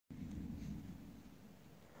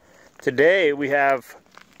Today we have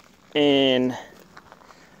in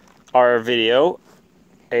our video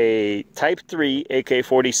a Type 3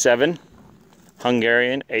 AK47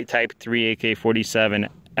 Hungarian, a Type 3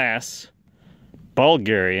 AK47S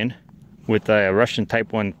Bulgarian with a Russian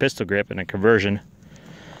Type 1 pistol grip and a conversion,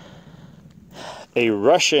 a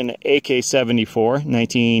Russian AK74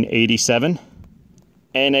 1987,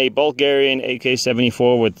 and a Bulgarian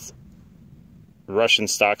AK74 with Russian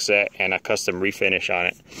stock set and a custom refinish on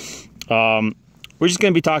it. We're just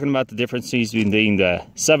going to be talking about the differences between the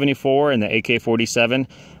 74 and the AK47.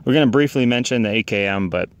 We're going to briefly mention the AKM,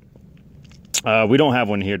 but we don't have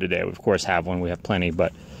one here today. We of course have one, we have plenty,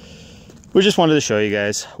 but we just wanted to show you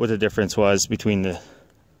guys what the difference was between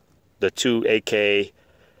the two AK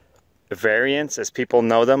variants, as people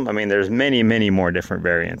know them. I mean, there's many more different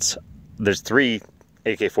variants. There's 3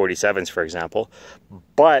 AK47s, for example,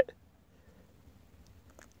 but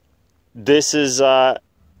this is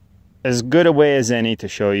as good a way as any to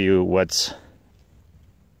show you what's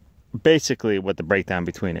basically what the breakdown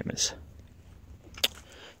between them is.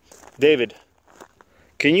 David,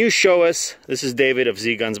 can you show us, this is David of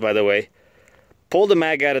Z Guns, by the way, pull the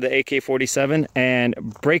mag out of the AK-47 and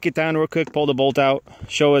break it down real quick, pull the bolt out,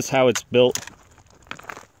 show us how it's built.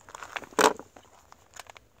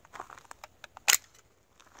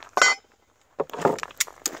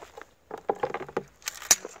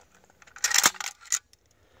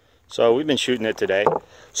 So we've been shooting it today.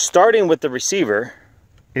 Starting with the receiver,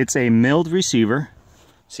 it's a milled receiver.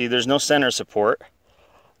 See, there's no center support.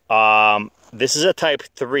 This is a Type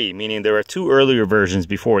 3, meaning there are 2 earlier versions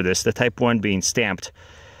before this, the Type 1 being stamped.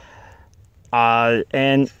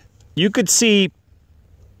 And you could see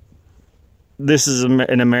this is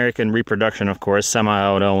an American reproduction, of course,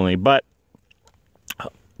 semi-auto only, but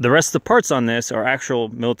the rest of the parts on this are actual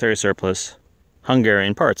military surplus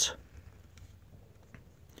Hungarian parts.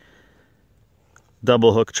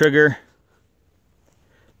 Double hook trigger,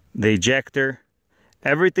 the ejector,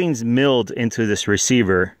 everything's milled into this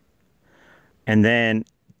receiver and then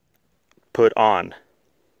put on.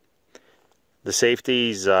 The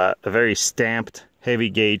safety's a very stamped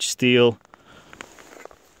heavy gauge steel,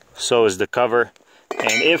 so is the cover.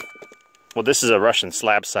 And if, well, this is a Russian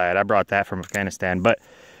slab side, I brought that from Afghanistan, but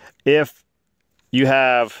if you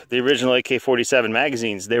have the original AK-47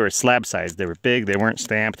 magazines, they were slab sized. They were big, they weren't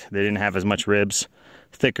stamped, they didn't have as much ribs,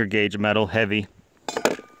 thicker gauge metal, heavy.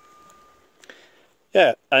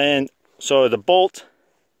 Yeah, and so the bolt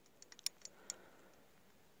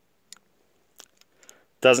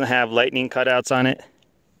doesn't have lightning cutouts on it.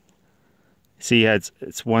 See,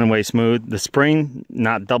 it's one-way smooth. The spring,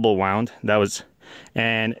 not double wound, that was,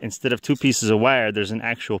 and instead of 2 pieces of wire, there's an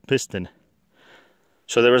actual piston.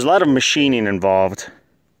 So there was a lot of machining involved,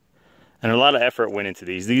 and a lot of effort went into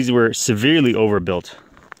these. These were severely overbuilt.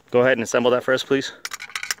 Go ahead and assemble that for us, please.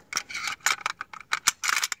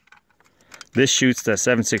 This shoots the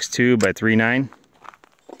 7.62 by 3.9.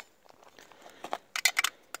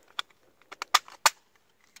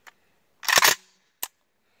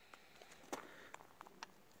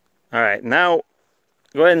 All right, now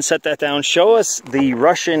go ahead and set that down. Show us the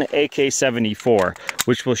Russian AK-74,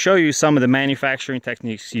 which will show you some of the manufacturing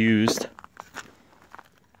techniques used.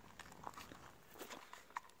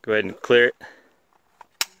 Go ahead and clear it.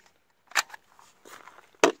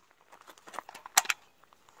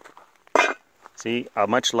 See, a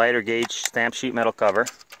much lighter gauge stamped sheet metal cover.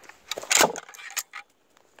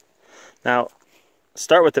 Now,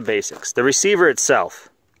 start with the basics. The receiver itself,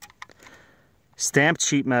 stamped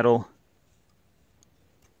sheet metal.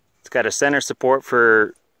 It's got a center support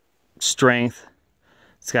for strength.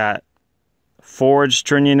 It's got forged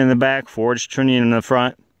trunnion in the back, forged trunnion in the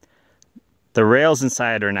front. The rails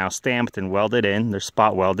inside are now stamped and welded in. They're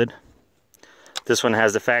spot welded. This one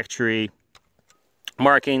has the factory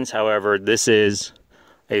markings. However, this is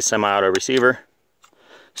a semi-auto receiver.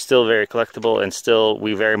 Still very collectible and still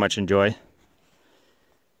we very much enjoy.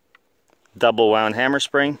 Double wound hammer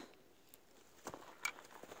spring.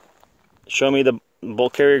 Show me the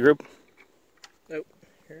bolt carrier group. Nope.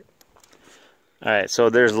 Here. All right, so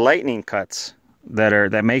there's lightning cuts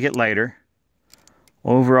that make it lighter.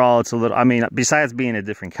 Overall, it's a little, I mean, besides being a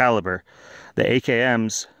different caliber, the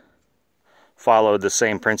AKMs followed the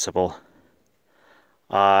same principle.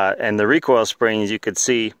 And the recoil spring, as you could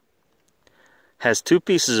see, has 2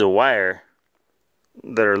 pieces of wire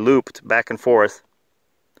that are looped back and forth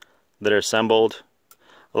that are assembled.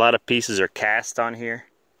 A lot of pieces are cast on here.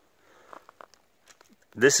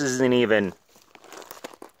 This isn't even,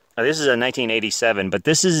 this is a 1987, but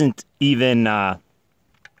this isn't even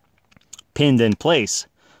pinned in place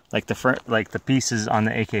like the pieces on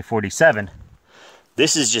the AK-47.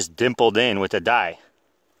 This is just dimpled in with a die.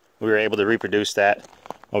 We were able to reproduce that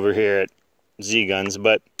over here at Z Guns,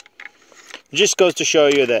 but it just goes to show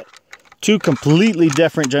you that two completely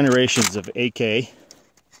different generations of AK,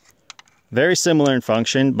 very similar in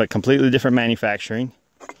function, but completely different manufacturing.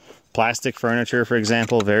 Plastic furniture, for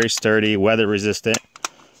example, very sturdy, weather resistant.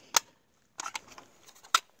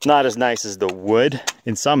 Not as nice as the wood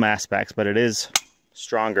in some aspects, but it is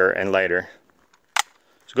stronger and lighter.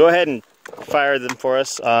 So go ahead and fire them for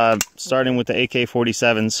us, starting with the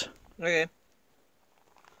AK47s. Okay.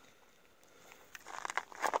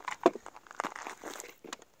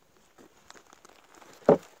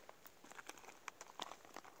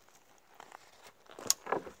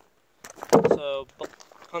 So,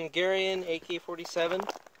 Hungarian AK47,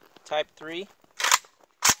 Type 3.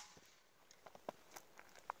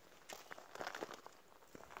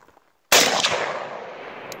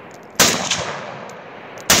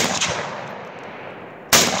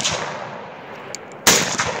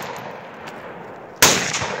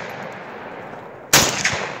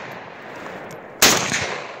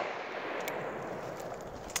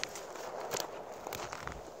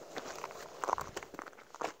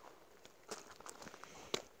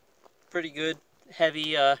 Pretty good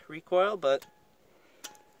heavy recoil, but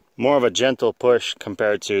more of a gentle push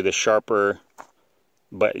compared to the sharper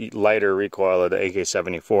but lighter recoil of the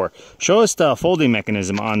AK74. Show us the folding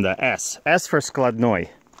mechanism on the S. S for skladnoy.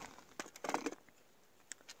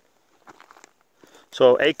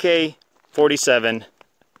 So AK47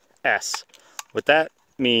 S. What that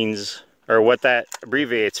means, or what that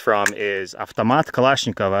abbreviates from, is Автомат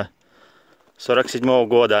Kalashnikova 47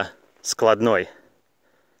 года skladnoy.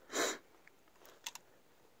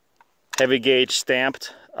 Heavy gauge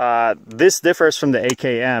stamped. This differs from the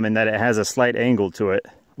AKM in that it has a slight angle to it,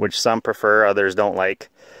 which some prefer, others don't like.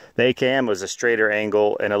 The AKM was a straighter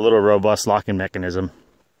angle and a little robust locking mechanism.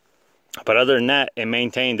 But other than that, it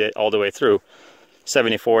maintained it all the way through.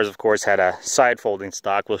 74s, of course, had a side folding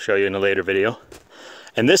stock. We'll show you in a later video.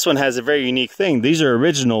 And this one has a very unique thing. These are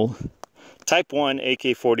original Type 1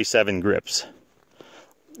 AK-47 grips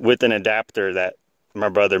with an adapter that my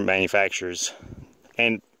brother manufactures.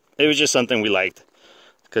 And it was just something we liked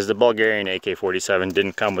because the Bulgarian AK-47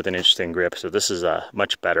 didn't come with an interesting grip, so this is a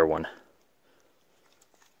much better one.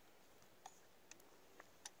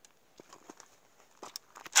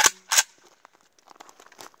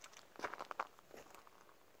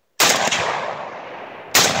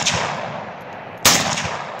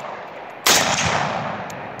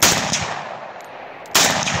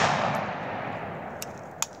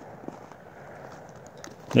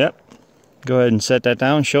 Yep. Go ahead and set that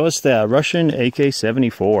down. Show us the Russian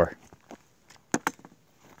AK-74.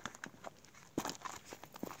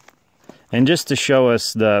 And just to show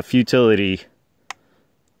us the futility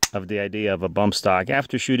of the idea of a bump stock,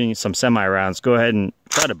 after shooting some semi-rounds, go ahead and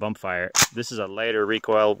try to bump fire. This is a lighter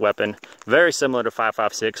recoil weapon, very similar to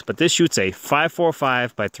 5.56, but this shoots a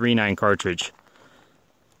 5.45 by 3.9 cartridge.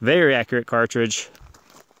 Very accurate cartridge,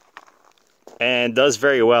 and does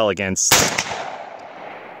very well against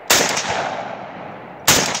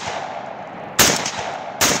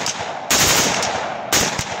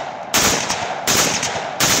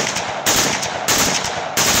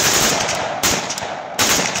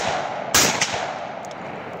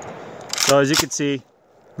So as you can see,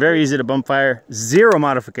 very easy to bump fire, zero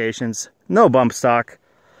modifications, no bump stock.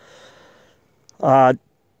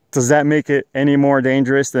 Does that make it any more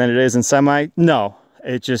dangerous than it is in semi? No,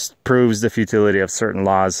 it just proves the futility of certain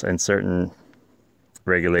laws and certain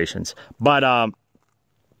regulations. But I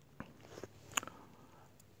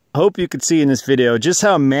hope you could see in this video just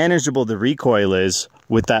how manageable the recoil is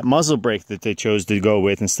with that muzzle brake that they chose to go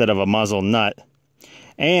with instead of a muzzle nut,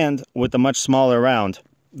 and with a much smaller round.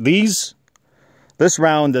 This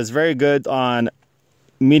round is very good on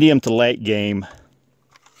medium to light game.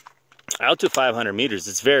 Out to 500 meters,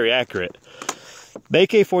 it's very accurate. The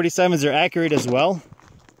AK-47s are accurate as well,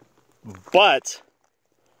 but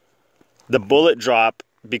the bullet drop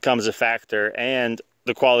becomes a factor, and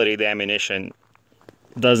the quality of the ammunition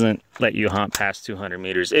doesn't let you hunt past 200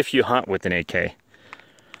 meters if you hunt with an AK.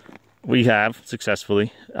 We have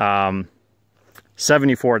successfully.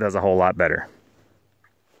 74 does a whole lot better.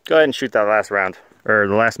 Go ahead and shoot that last round, or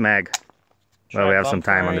the last mag, while we have some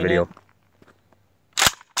time on the video.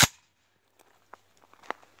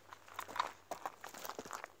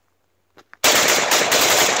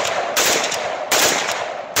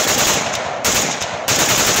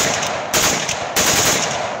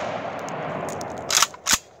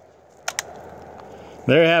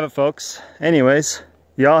 There you have it, folks. Anyways,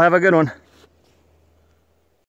 y'all have a good one.